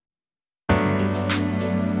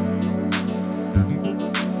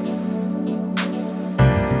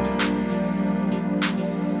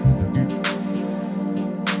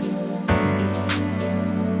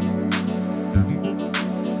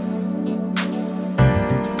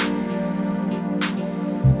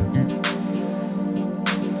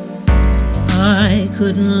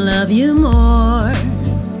couldn't love you more.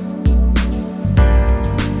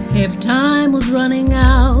 If time was running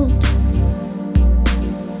out,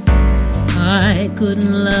 I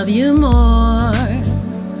couldn't love you more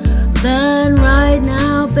than right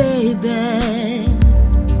now, baby.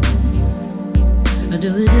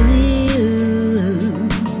 Do it to you.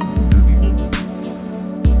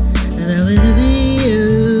 Do it to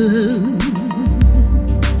you.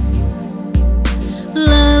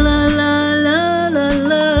 La la la la la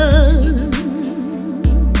la.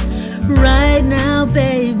 Right now,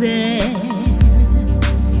 baby.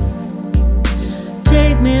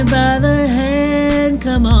 Take me by the hand,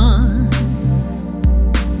 come on.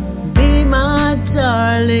 Be my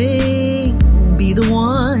darling, be the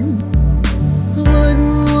one. I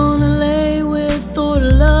wouldn't wanna lay with or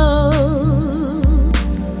love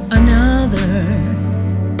another.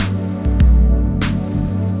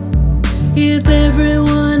 If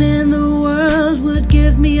everyone in the world would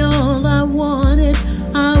give me all I wanted,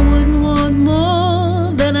 I wouldn't want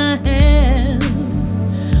more than I have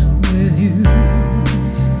with you.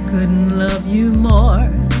 Couldn't love you more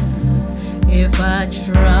if I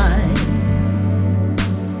tried.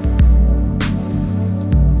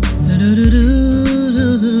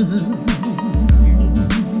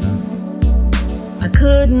 I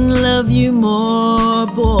couldn't love you more,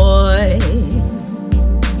 boy.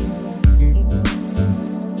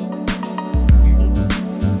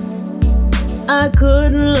 I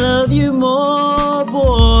couldn't love you more,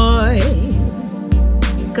 boy.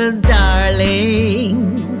 'Cause darling,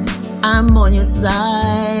 I'm on your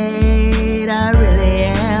side, I really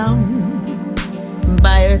am.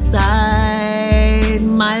 By your side,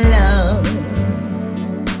 my love,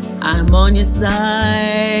 I'm on your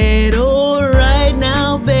side, oh, right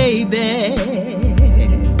now, baby.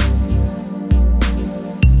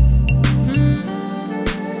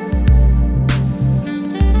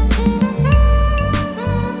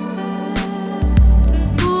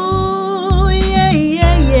 Ooh, yeah,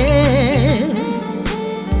 yeah, yeah.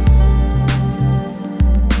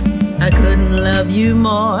 I couldn't love you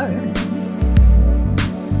more.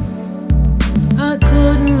 I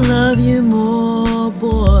couldn't love you more,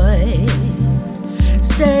 boy.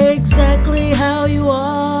 Stay exactly how you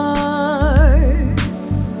are.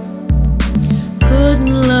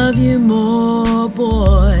 Couldn't love you more,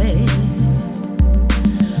 boy.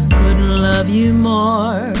 Couldn't love you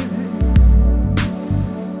more.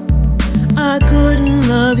 I couldn't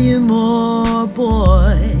love you more,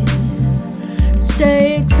 boy.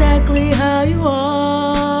 Stay exactly how you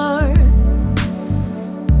are.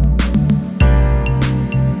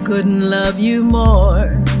 Couldn't love you more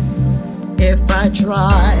if I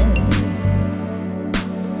tried.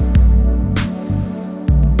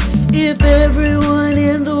 If everyone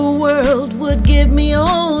in the world would give me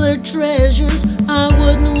all their treasures, I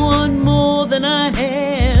wouldn't want more than I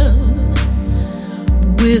have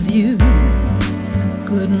with you.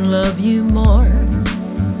 Couldn't love you more.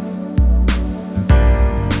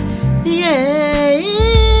 Yeah,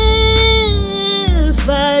 if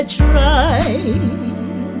I tried.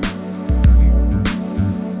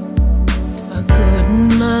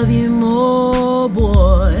 Couldn't love you more,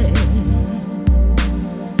 boy.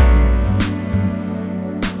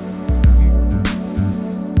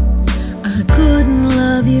 I couldn't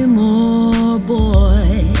love you more, boy.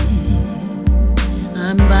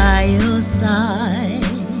 I'm by your side.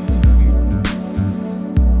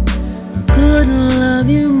 Couldn't love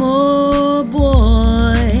you more.